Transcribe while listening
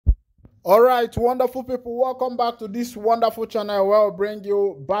All right, wonderful people, welcome back to this wonderful channel where we bring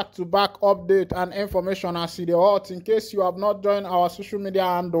you back-to-back update and information as see the hot. In case you have not joined our social media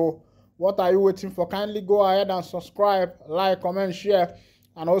handle, what are you waiting for? Kindly go ahead and subscribe, like, comment, share,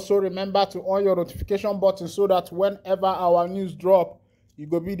 and also remember to on your notification button so that whenever our news drop, you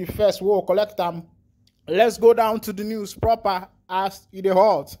go be the first. We'll collect them. Let's go down to the news proper as it is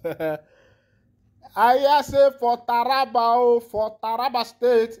hot. I hear say for Taraba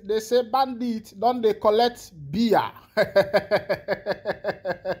State, they say bandits don't they collect beer.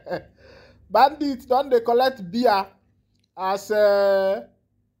 Bandits don't they collect beer as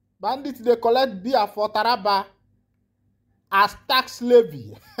bandits they collect beer for Taraba as tax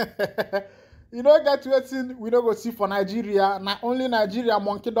levy. You don't get wetin we don't go see for Nigeria. Not only Nigeria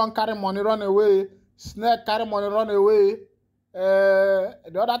monkey don't carry money run away, snake carry money run away. The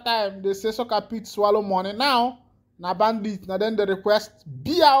other time they say soccer pit swallow money. Now na bandit. Now then they request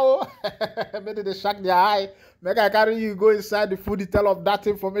beer. Maybe they shake their eye. Make I carry you go inside the food detail of that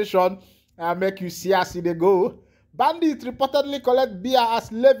information and make you see as they go. Bandits reportedly collect beer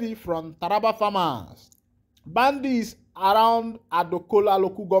as levy from Taraba farmers. Bandits around Adokola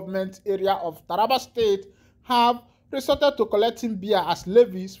local government area of Taraba State have resorted to collecting beer as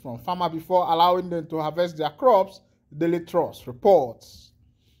levies from farmers before allowing them to harvest their crops. Daily Trust reports.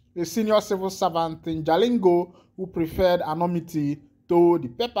 A senior civil servant in Jalingo who preferred anonymity told the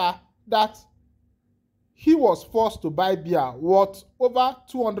paper that he was forced to buy beer worth over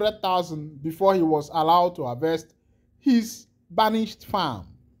 200,000 before he was allowed to harvest his banished farm.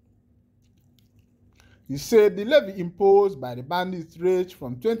 He said the levy imposed by the bandits ranged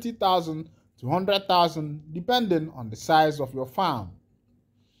from 20,000 to 100,000 depending on the size of your farm.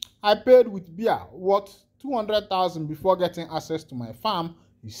 I paid with beer worth 200,000 before getting access to my farm,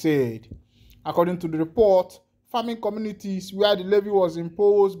 he said. According to the report, farming communities where the levy was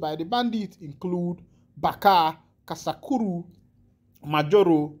imposed by the bandits include Baka, Kasakuru,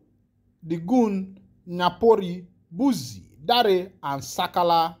 Majoro, Digun, Nyapori, Buzi, Dare, and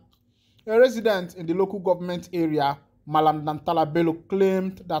Sakala. A resident in the local government area, Malam Dantala Bello,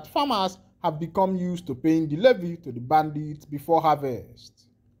 claimed that farmers have become used to paying the levy to the bandits before harvest.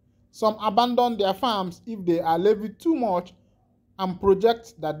 Some abandon their farms if they are levied too much and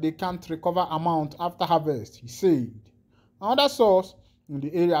project that they can't recover amount after harvest, he said. Another source in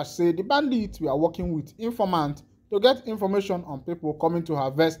the area said the bandits were working with informants to get information on people coming to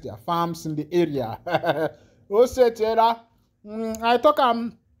harvest their farms in the area. I talk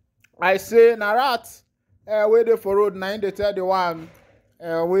I say Narat where they for road 931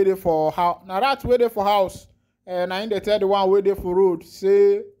 where they for house. Narat where they for house 931 where they for road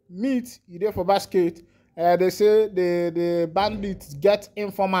say meat e dey for basket. They say the bandits get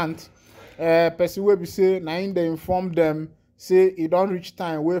informant. Person wey be say na im dey inform them say e don reach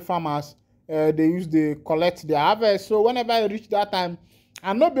time wey farmers they use dey collect their harvest. So whenever e reach that time,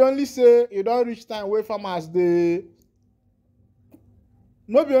 and no be only say e don reach time wey farmers dey,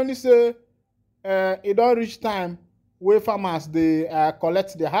 no be only say e don reach time wey farmers dey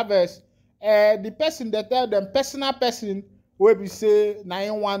collect their harvest. The person dey tell them personal person wey be say na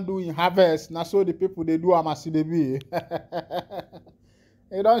im wan do in harvest, na so the people dey do am as e dey be. E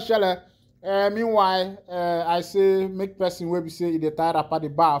don shele. Meanwhile, I say make person wey be say e dey tie wrapper the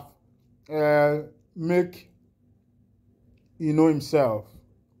bath, make e know himself.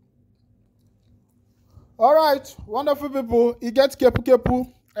 All right, wonderful people. E get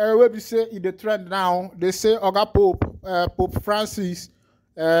kepu wey be say e dey trend now. They say Oga Pope Francis.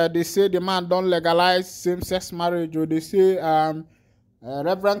 They say the man don't legalize same-sex marriage, or they say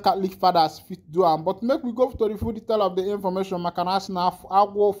Reverend Catholic fathers fit do am. But make we go to the full detail of the information. Makanas na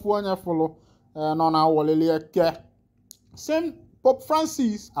agwo fuanya follow nona wolele. Same Pope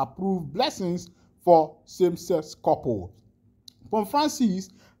Francis approved blessings for same-sex couples. Pope Francis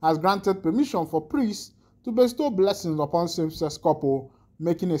has granted permission for priests to bestow blessings upon same-sex couple,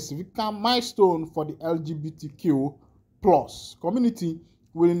 making a significant milestone for the LGBTQ plus community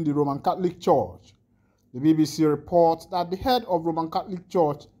within the Roman Catholic Church. The BBC reports that the head of Roman Catholic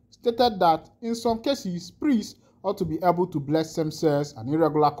Church stated that in some cases, priests ought to be able to bless same-sex and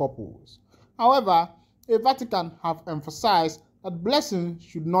irregular couples. However, the Vatican have emphasized that blessings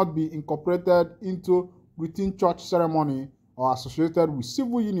should not be incorporated into routine church ceremony or associated with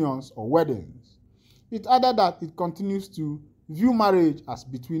civil unions or weddings. It added that it continues to view marriage as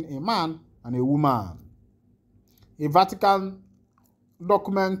between a man and a woman. A Vatican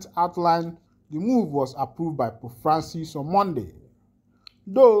document outlined the move was approved by Pope Francis on Monday.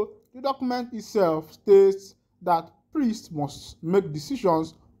 Though the document itself states that priests must make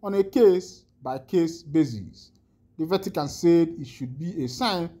decisions on a case-by-case basis. The Vatican said it should be a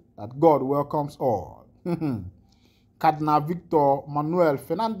sign that God welcomes all. Cardinal Victor Manuel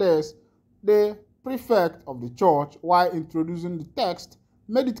Fernandez, the prefect of the church, while introducing the text,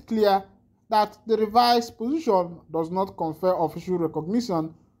 made it clear that the revised position does not confer official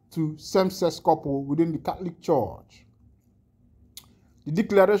recognition to same-sex couples within the Catholic Church. The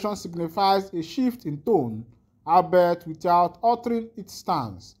declaration signifies a shift in tone, albeit without altering its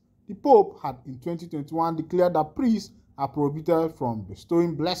stance. The Pope had in 2021 declared that priests are prohibited from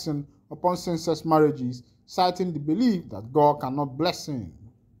bestowing blessing upon same-sex marriages, citing the belief that God cannot bless sin.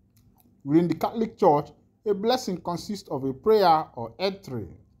 Within the Catholic Church, a blessing consists of a prayer or entry,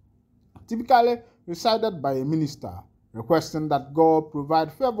 typically recited by a minister, requesting that God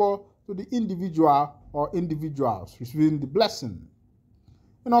provide favor to the individual or individuals receiving the blessing.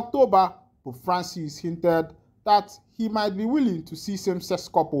 In October, Pope Francis hinted that he might be willing to see same-sex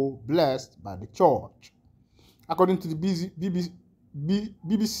couples blessed by the church. According to the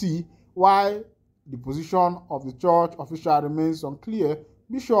BBC, while the position of the church official remains unclear,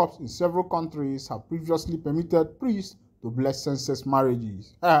 bishops in several countries have previously permitted priests to bless same-sex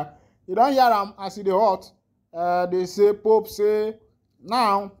marriages. You don't hear them as they hot. They say, Pope say,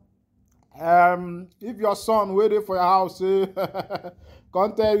 now, if your son waiting for your house, say,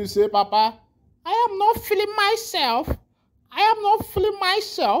 can't tell you, say, Papa, I am not feeling myself. I am not feeling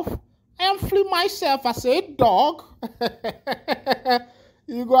myself. I am feeling myself as a dog.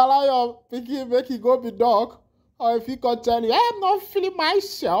 You go allow your pikin make he go be dog. Or if he can tell you, I am not feeling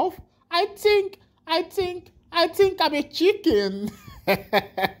myself. I think I'm a chicken.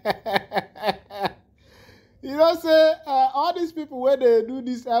 You know, say all these people where they do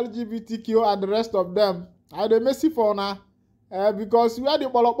this LGBTQ and the rest of them, are they messy for now? Because where the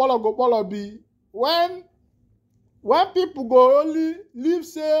bolo be when people go only live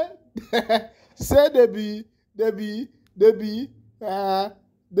say say they be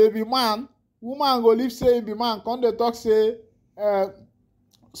man, woman go live say he be man. Come they talk say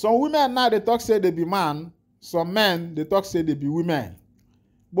some women now they talk say they be man, some men they talk say they be women.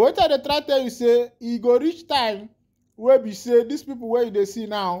 But what they try to tell you say e go reach time where be say these people where they see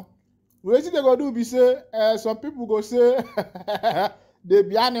now, what they go do be say some people go say they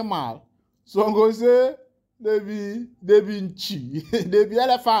be animal, some go say they be nchi, they be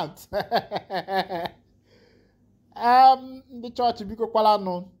elephant. The church biko kwala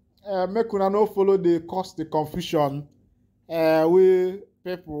no make una no follow the cause the confusion we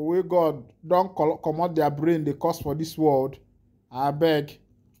people we God don't comot their brain the cause for this world. I beg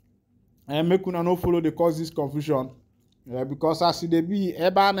make una no follow the cause this confusion because as they be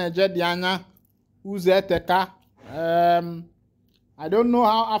eba na eje di anya uze teka. I don't know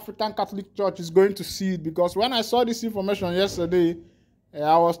how African Catholic Church is going to see it, because when I saw this information yesterday,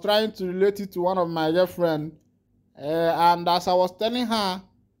 I was trying to relate it to one of my girlfriend, and as I was telling her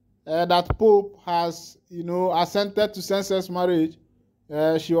that Pope has, assented to same-sex marriage,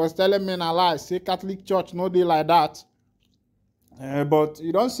 she was telling me in a lie, say Catholic Church no dey like that. But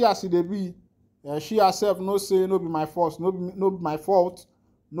you don't see as it be. She herself no say no be my fault, no be my fault,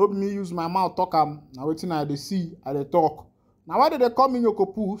 no be me use my mouth talk am. Now wetin I dey see, I dey talk. Now why do they call me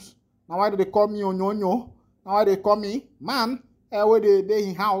Yokopus? Now why do they call me Onyonyo? Now why they call me man? Where they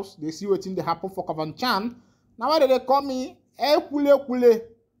in house, they see wetin dey happen for Kavanchan. Now why do they call me Kule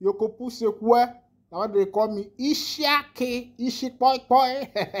Yokopus Ekwe? Now why do they call me Ishiake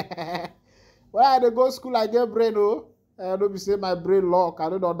Ishikpoi? Where they go school I get brain oh. Don't be say my brain lock. I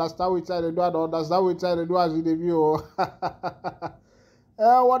don't understand which side they do. I don't understand which side they do as you view.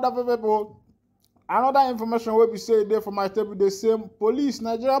 Wonderful people. Another information wey be say there for my table, the same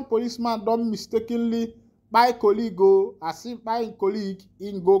Nigerian policeman don mistakenly buy colleague go, as if buy colleague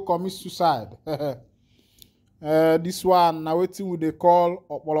in go commit suicide. This one na wetin we dey call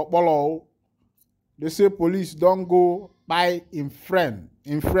opolopolo. They say police don go buy him friend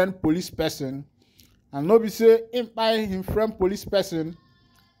police person, and no be say him buy him friend police person.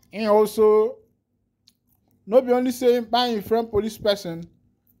 He also no be only say him buy him friend police person.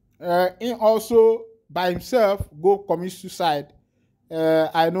 He also by himself go commit suicide.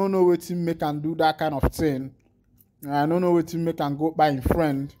 I don't know wetin make am do that kind of thing. I don't know wetin make am go by him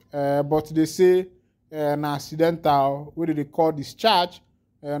friend. But they say na accidental wey they call discharge.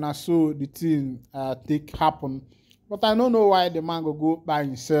 Na so the thing take happen. But I don't know why the man go by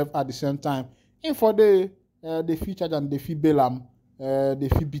himself at the same time. In for they fit charge and they fit bail am, they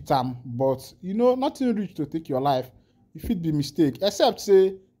fit beat am. But nothing reach to take your life. It fit be mistake, except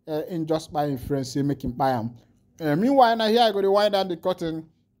say in just buying friends say make him buy am. Meanwhile, now here I go to wind down the curtain.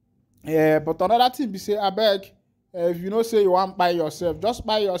 But another thing be say, I beg, if you know say you want buy yourself, just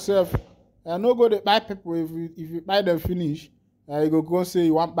buy yourself. No go to buy people if you buy them finish. You go say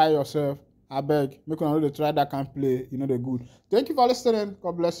you want by yourself. I beg, make una no dey try that kind play. You know the good. Thank you for listening.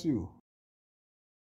 God bless you.